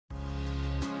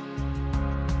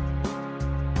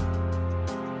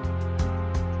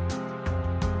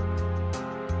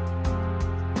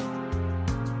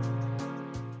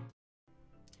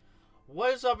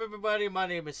What is up, everybody? My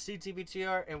name is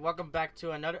CTBTR, and welcome back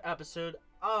to another episode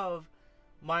of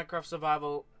Minecraft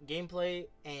Survival Gameplay.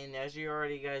 And as you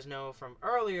already guys know from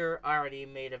earlier, I already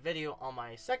made a video on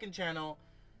my second channel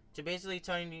to basically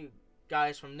telling you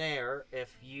guys from there,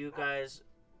 if you guys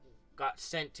got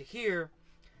sent to here,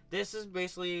 this is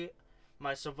basically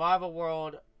my survival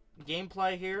world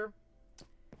gameplay here,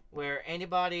 where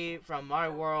anybody from my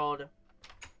world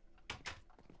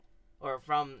or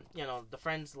from, you know, the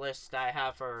friends list that I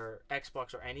have for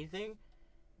Xbox or anything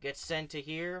gets sent to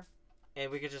here,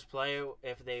 and we could just play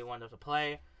if they wanted to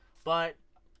play. But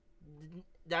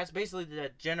that's basically the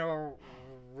general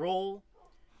rule.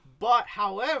 But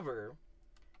however,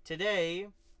 today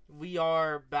we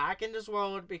are back in this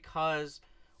world because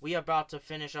we are about to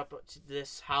finish up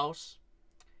this house,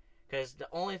 because the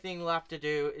only thing left to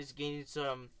do is getting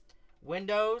some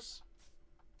windows,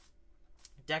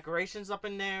 decorations up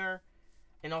in there,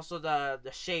 and also the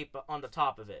shape on the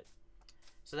top of it.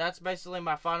 So that's basically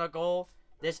my final goal.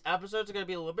 This episode is going to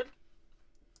be a little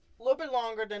bit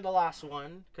longer than the last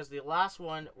one, because the last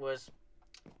one was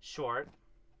short.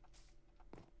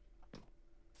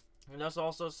 And there's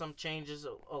also some changes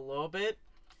a little bit.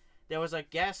 There was a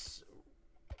guest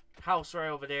house right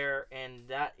over there, and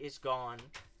that is gone.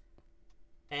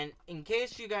 And in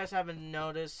case you guys haven't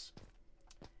noticed,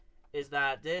 is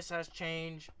that this has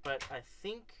changed, but I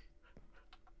think...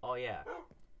 Oh, yeah.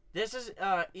 This is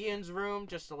Ian's room,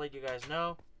 just to let you guys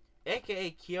know,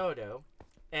 aka Kyoto.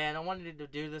 And I wanted to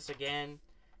do this again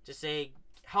to say,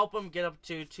 help him get up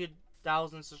to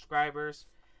 2,000 subscribers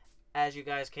as you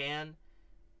guys can.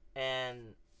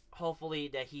 And hopefully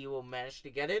that he will manage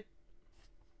to get it.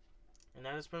 And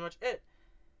that is pretty much it.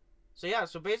 So yeah,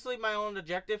 so basically my own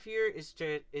objective here is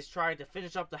try to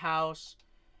finish up the house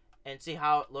and see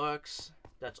how it looks.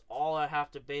 That's all I have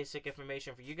to basic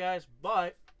information for you guys,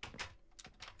 but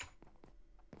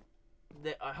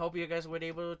I hope you guys were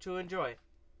able to enjoy.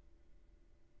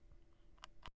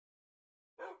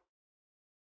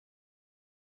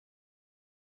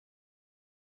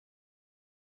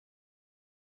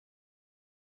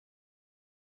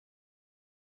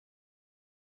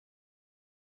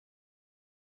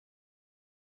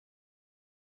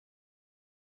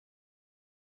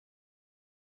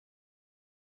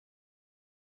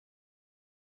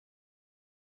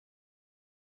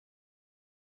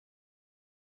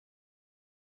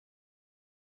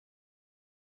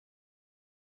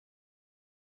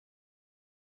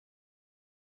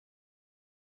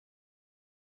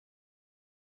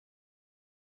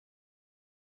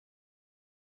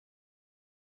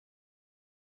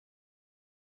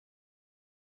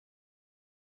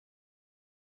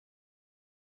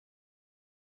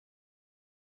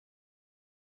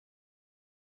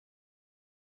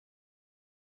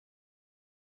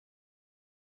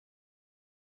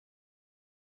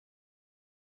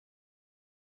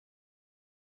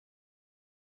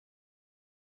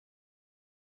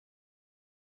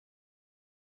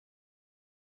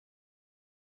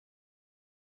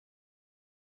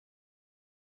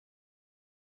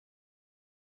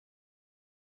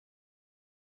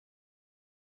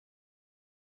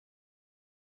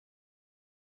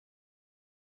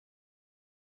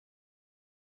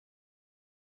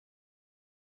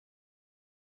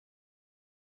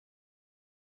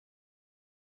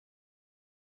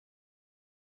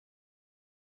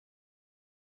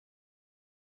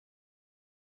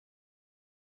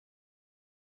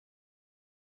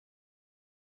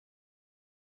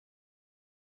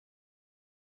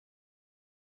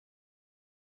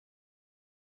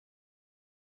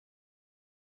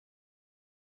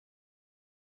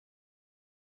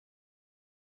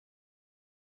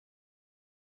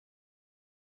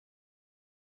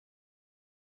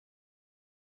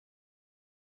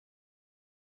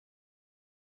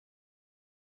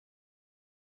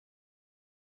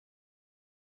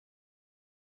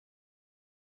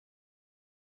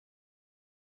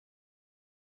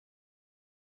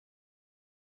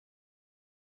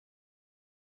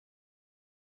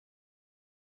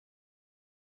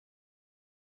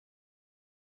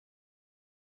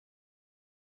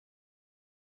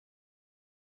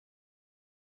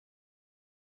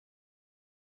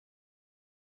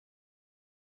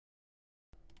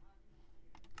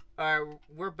 Alright,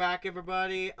 we're back,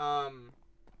 everybody.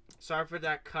 Sorry for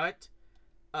that cut.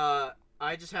 I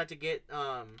just had to get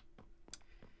a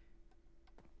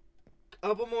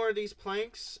couple more of these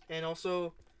planks, and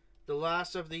also the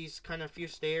last of these kind of few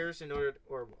stairs in order,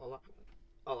 or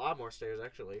a lot more stairs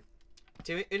actually,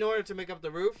 in order to make up the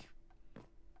roof.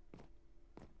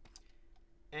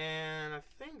 And I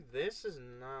think this is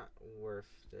not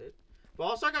worth it. But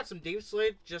also I got some deep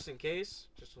slate just in case,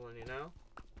 just to let you know.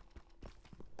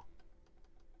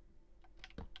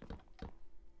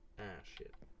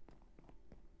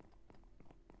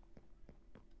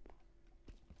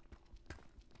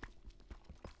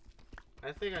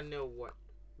 I think I know what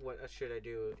should I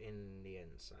do in the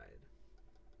inside.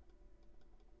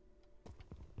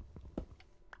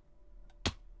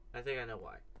 I think I know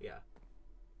why. Yeah.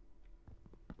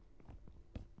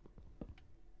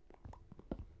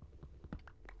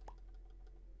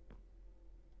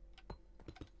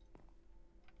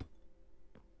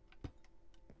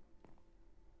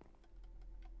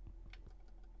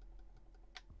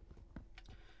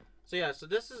 So yeah, so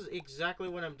this is exactly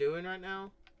what I'm doing right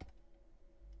now.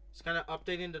 It's kind of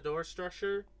updating the door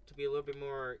structure to be a little bit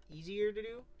more easier to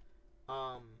do.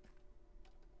 I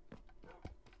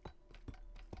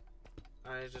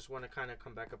just want to kind of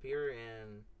come back up here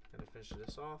and kind of finish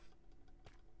this off.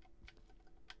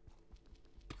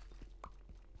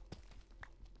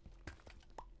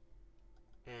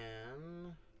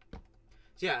 And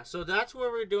so yeah, so that's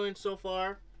what we're doing so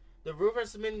far. The roof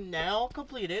has been now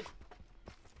completed.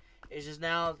 It's just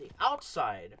now the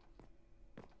outside.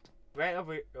 Right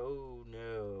over here. Oh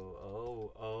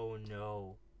no. Oh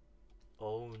no.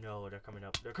 Oh no, they're coming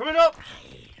up. They're coming up!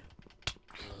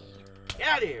 Get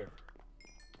out of here!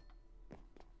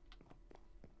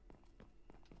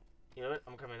 You know what?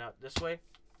 I'm coming out this way.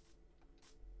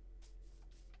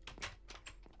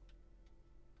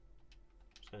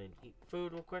 Just gonna eat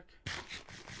food real quick.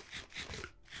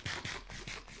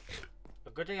 A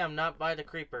good thing I'm not by the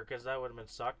creeper, because that would have been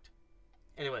sucked.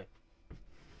 Anyway.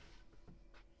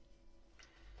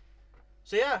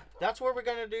 So yeah, that's what we're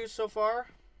gonna do so far.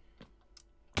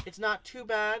 It's not too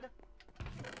bad.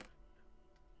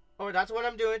 Oh, that's what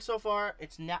I'm doing so far.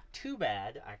 It's not too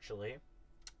bad, actually.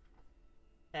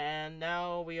 And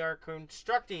now we are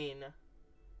constructing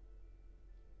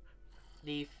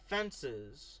the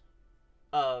fences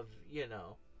of, you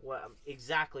know, what I'm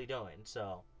exactly doing.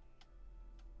 So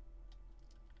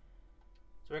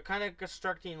we're kind of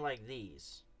constructing like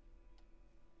these.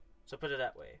 So put it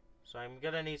that way. So I'm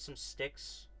gonna need some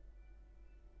sticks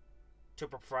to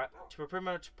pretty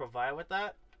much provide with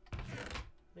that. I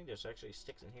think there's actually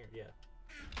sticks in here, yeah.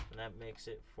 And that makes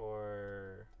it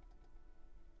for...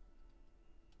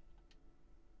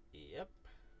 Yep.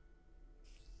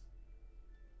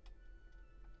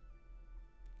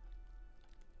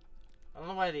 I don't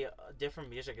know why the different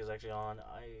music is actually on.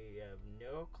 I have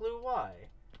no clue why.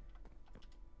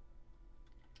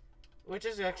 Which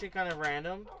is actually kind of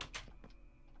random.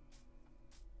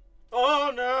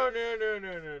 Oh, no.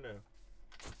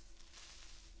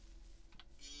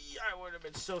 I would have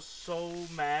been so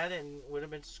mad and would have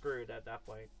been screwed at that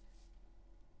point.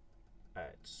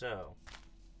 Alright, so.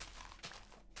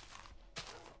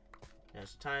 Now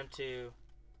it's time to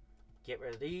get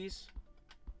rid of these.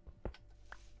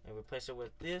 And replace it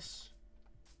with this.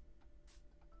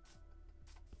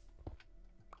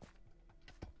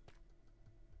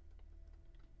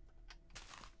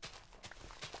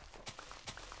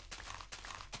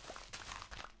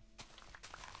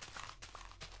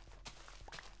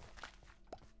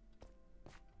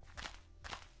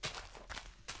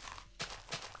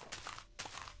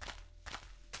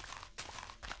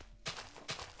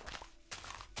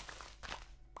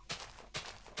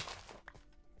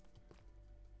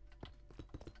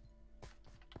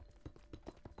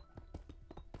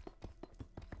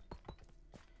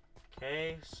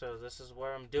 Okay, so this is what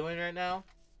I'm doing right now.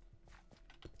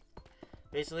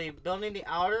 Basically, building the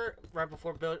outer right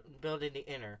before building the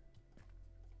inner.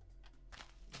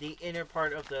 The inner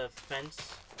part of the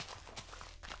fence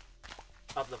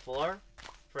of the floor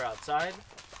for outside.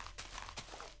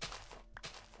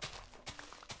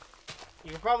 You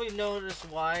can probably notice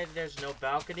why there's no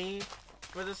balcony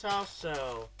for this house,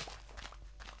 so...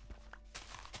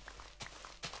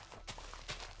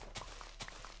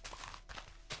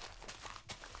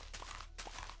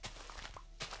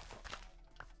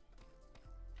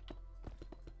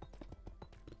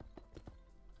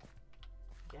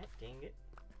 God dang it.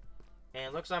 And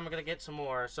it looks like I'm gonna get some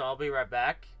more, so I'll be right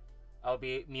back. I'll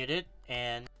be muted,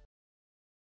 and...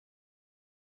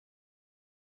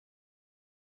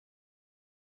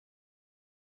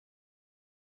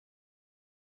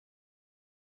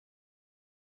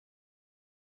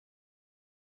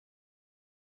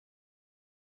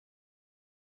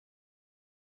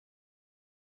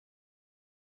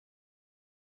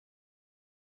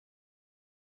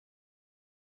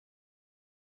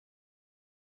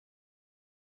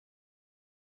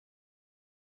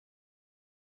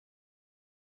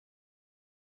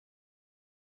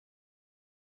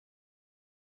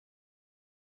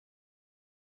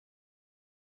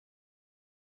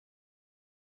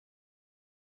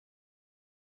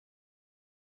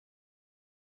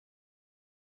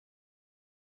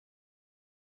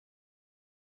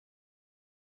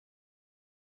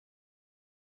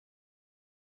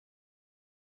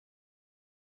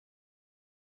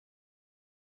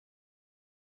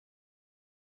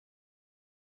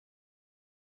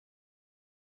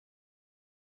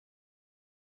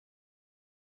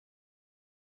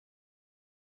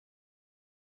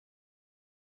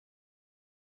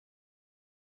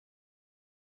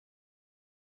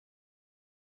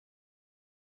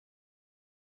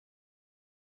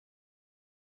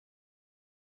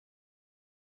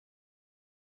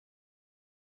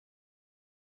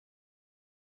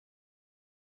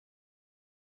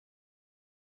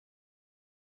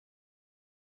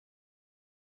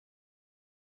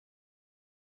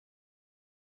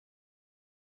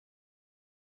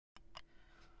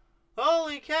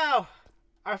 Holy cow!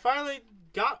 I finally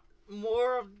got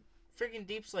more of freaking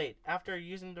deep slate after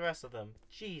using the rest of them.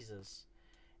 Jesus.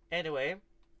 Anyway,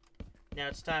 now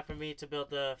it's time for me to build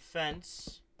the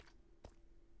fence.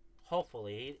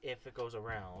 Hopefully, if it goes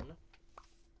around.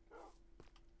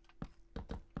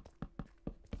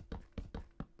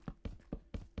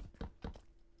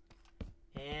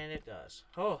 And it does.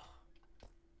 Oh,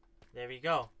 there we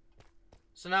go.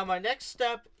 So now my next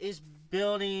step is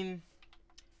building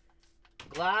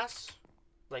glass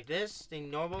like this, the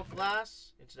normal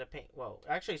glass, instead of paint. Whoa,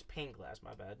 actually it's pane glass,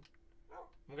 my bad.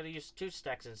 I'm gonna use 2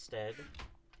 stacks instead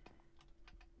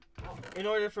in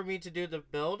order for me to do the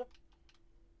build.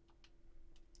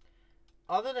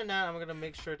 Other than that, I'm gonna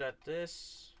make sure that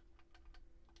this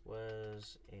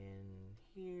was in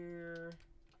here,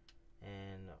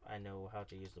 and I know how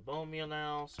to use the bone meal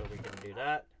now, so we're gonna do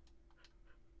that.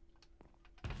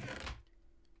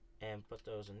 And put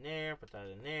those in there, put that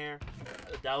in there.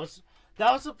 That was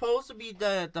supposed to be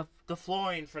the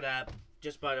flooring for that,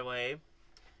 just by the way.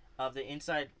 Of the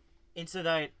inside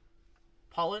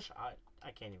polish.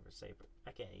 I can't even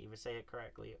say it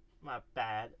correctly. My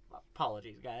bad.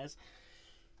 Apologies, guys.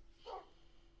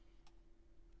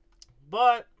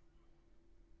 But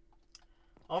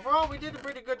overall, we did a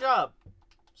pretty good job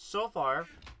so far.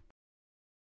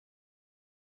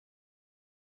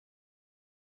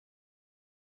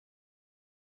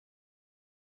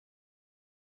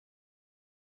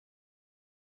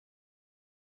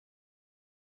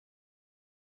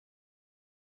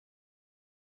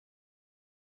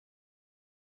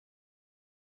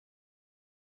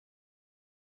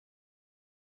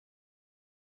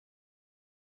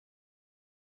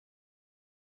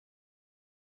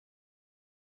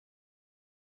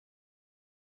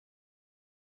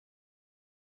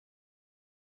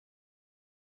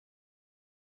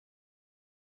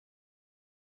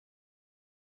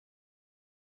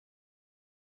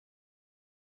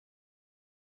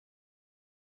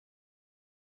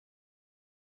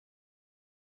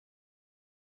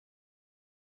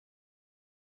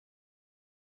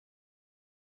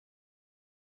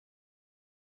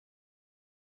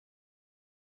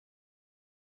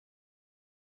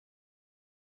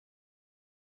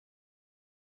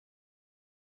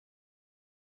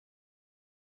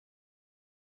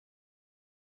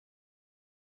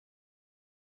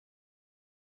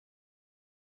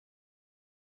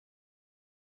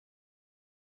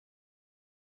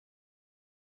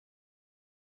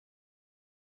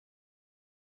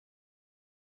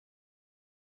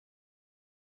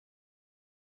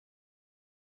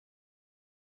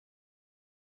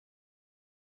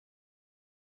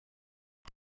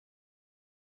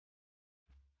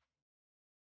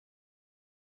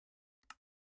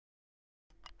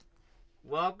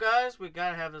 Well, guys, we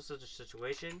gotta have such a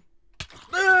situation.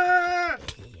 We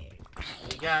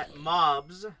got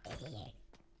mobs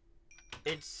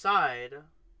inside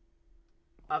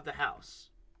of the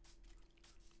house.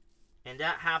 And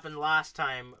that happened last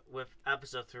time with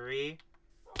episode 3.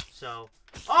 So,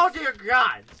 oh dear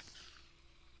God!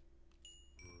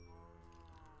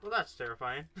 Well, that's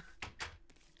terrifying.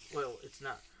 Well, it's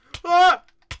not. Ah!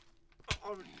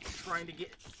 I'm trying to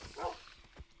get.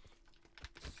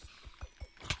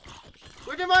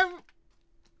 Where did my?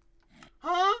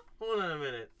 Huh? Hold on a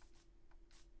minute.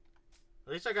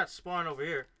 At least I got spawn over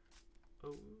here.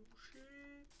 Oh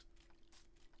shit!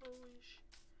 Holy shit!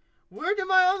 Where did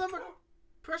my other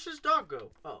precious dog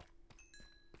go? Oh,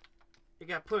 it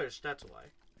got pushed. That's why.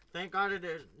 Thank God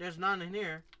there's none in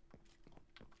here.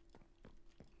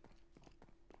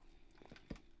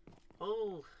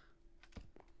 Oh,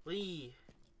 Lee.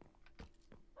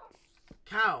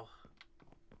 Cow.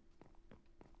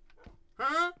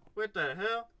 Huh? What the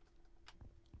hell?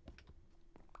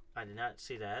 I did not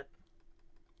see that.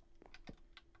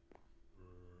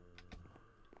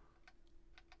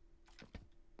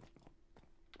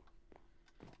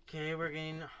 Okay, we're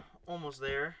getting almost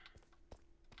there.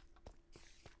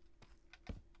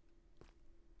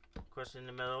 Question in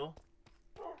the middle.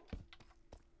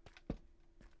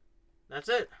 That's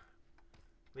it.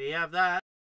 We have that.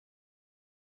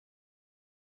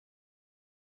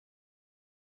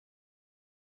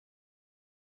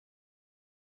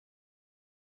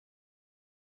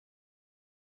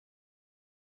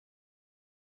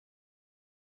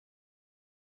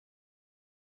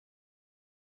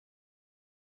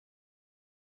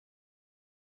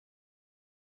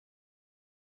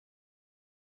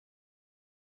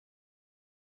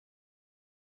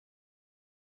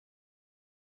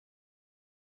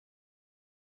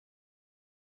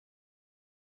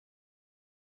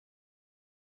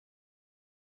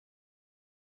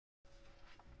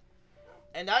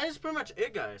 And that is pretty much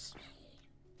it, guys.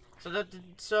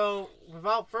 So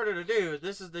without further ado,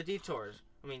 this is the detours.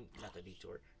 I mean, not the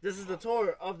detour. This is the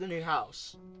tour of the new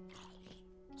house.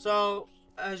 So,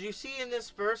 as you see in this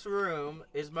first room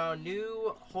is my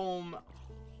new home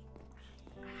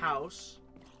house.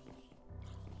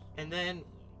 And then,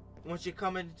 once you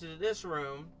come into this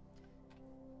room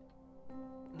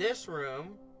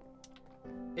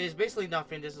is basically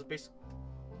nothing. This is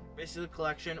basically a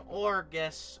collection, or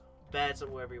guest beds, or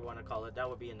whatever you want to call it. That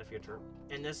would be in the future.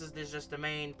 And this is just the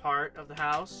main part of the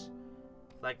house,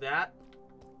 like that.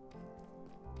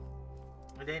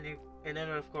 And then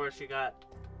of course you got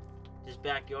this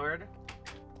backyard.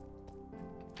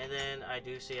 And then I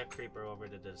do see a creeper over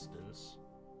the distance,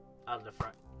 out of the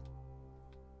front.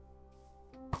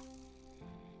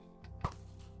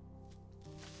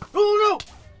 Oh no!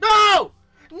 No!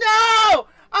 No!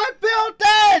 I built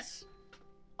this!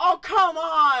 Oh, come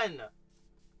on!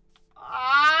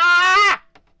 Ah!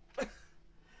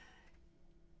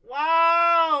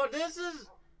 Wow, this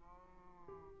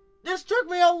took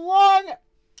me a long.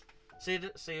 See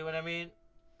what I mean?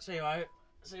 See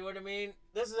what I mean?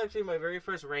 This is actually my very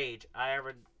first rage I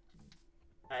ever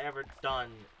done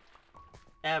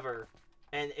ever,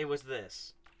 and it was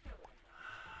this.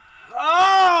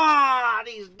 Ah,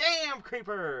 these damn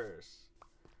creepers!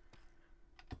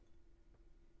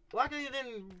 Luckily, you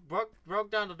didn't broke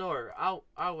down the door.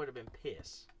 I would have been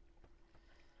pissed.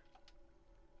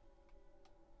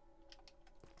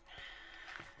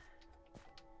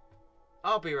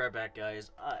 I'll be right back,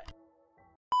 guys.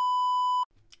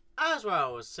 As what I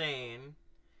was saying,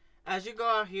 as you go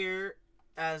out here,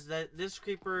 this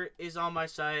creeper is on my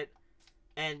side,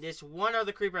 and this one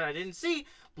other creeper that I didn't see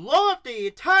blow up the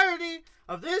entirety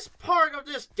of this part of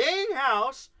this dang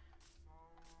house.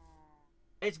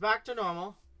 It's back to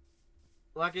normal.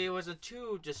 Luckily, it wasn't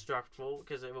too destructive,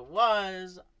 because if it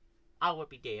was, I would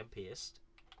be damn pissed.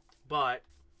 But,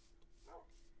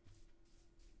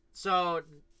 so,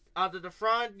 out of the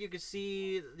front, you can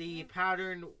see the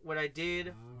pattern, what I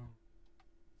did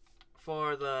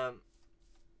for the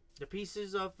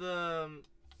pieces of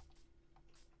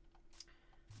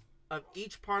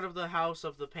each part of the house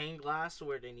of the pane glass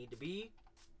where they need to be.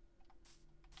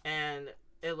 And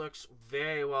it looks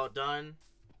very well done.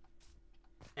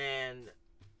 And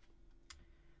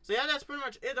so yeah, that's pretty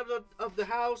much it of the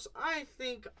house. I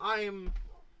think I'm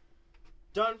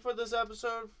done for this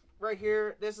episode right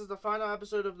here. This is the final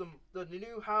episode of the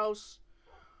new house.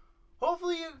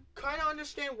 Hopefully you kind of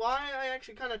understand why I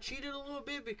actually kind of cheated a little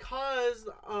bit, because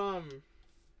I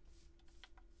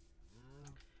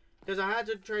had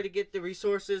to try to get the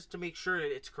resources to make sure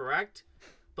that it's correct.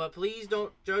 But please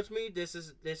don't judge me. This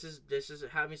is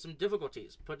having some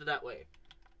difficulties, put it that way.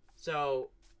 So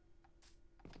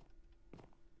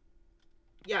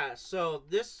yeah, so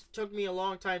this took me a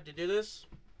long time to do this,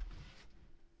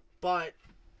 but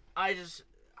I just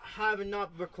have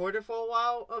not recorded for a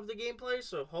while of the gameplay,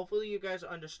 so hopefully you guys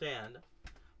understand.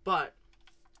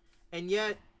 And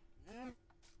yet,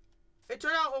 it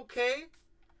turned out okay,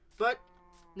 but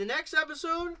the next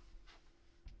episode,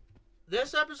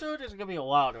 this episode is going to be a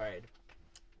wild ride.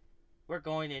 We're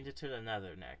going into the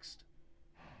Nether next.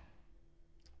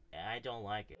 And I don't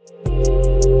like it.